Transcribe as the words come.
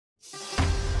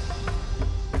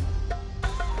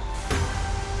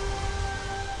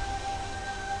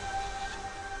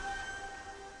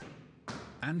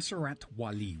Ansarat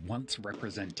Wali once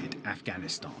represented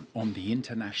Afghanistan on the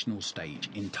international stage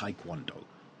in Taekwondo,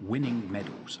 winning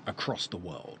medals across the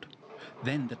world.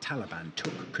 Then the Taliban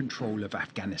took control of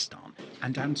Afghanistan,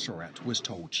 and Ansarat was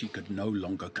told she could no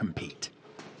longer compete.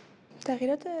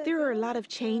 There are a lot of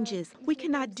changes. We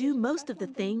cannot do most of the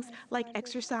things like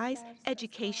exercise,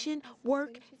 education,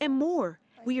 work, and more.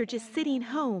 We are just sitting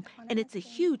home, and it's a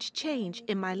huge change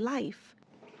in my life.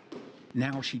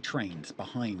 Now she trains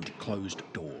behind closed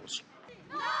doors.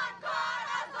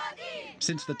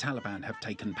 Since the Taliban have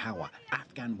taken power,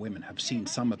 Afghan women have seen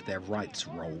some of their rights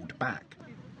rolled back.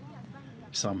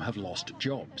 Some have lost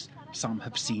jobs, some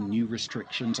have seen new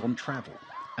restrictions on travel,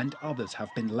 and others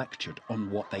have been lectured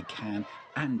on what they can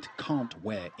and can't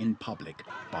wear in public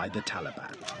by the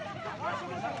Taliban.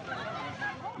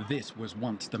 This was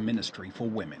once the Ministry for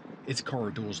Women. Its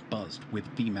corridors buzzed with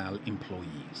female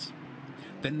employees.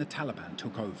 Then the Taliban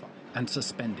took over and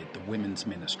suspended the Women's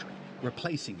Ministry,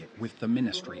 replacing it with the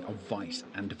Ministry of Vice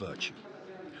and Virtue.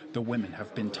 The women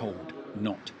have been told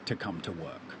not to come to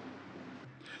work.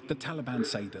 The Taliban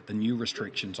say that the new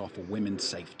restrictions offer women's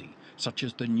safety, such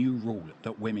as the new rule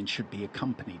that women should be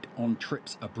accompanied on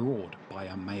trips abroad by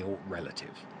a male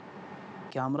relative.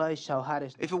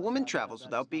 If a woman travels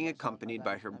without being accompanied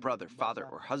by her brother, father,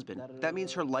 or husband, that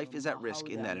means her life is at risk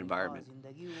in that environment.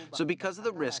 So because of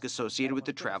the risk associated with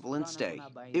the travel and stay,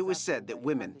 it was said that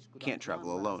women can't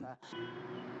travel alone.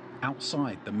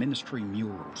 Outside, the ministry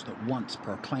murals that once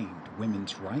proclaimed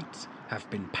women's rights have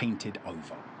been painted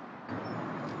over.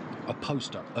 A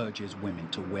poster urges women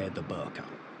to wear the burqa.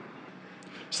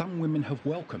 Some women have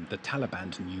welcomed the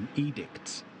Taliban's new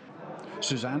edicts.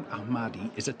 Suzanne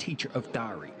Ahmadi is a teacher of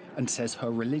Dari and says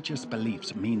her religious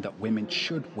beliefs mean that women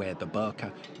should wear the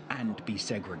burqa and be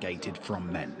segregated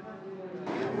from men.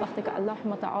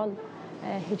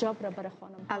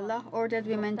 Allah ordered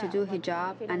women to do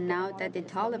hijab, and now that the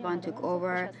Taliban took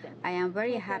over, I am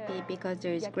very happy because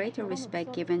there is greater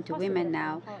respect given to women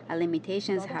now, and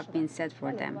limitations have been set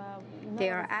for them.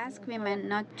 They are asked women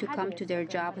not to come to their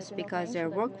jobs because their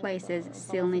workplaces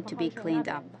still need to be cleaned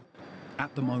up.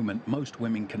 At the moment, most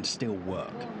women can still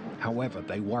work. However,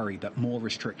 they worry that more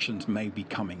restrictions may be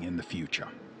coming in the future.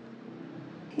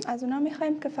 I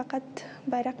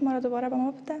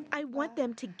want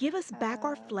them to give us back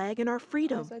our flag and our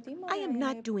freedom. I am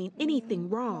not doing anything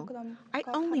wrong. I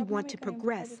only want to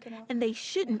progress, and they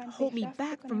shouldn't hold me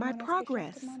back from my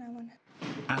progress.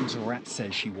 Ansarat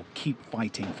says she will keep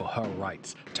fighting for her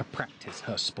rights to practice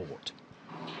her sport.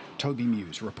 Toby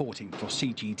Muse reporting for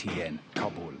CGTN,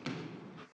 Kabul.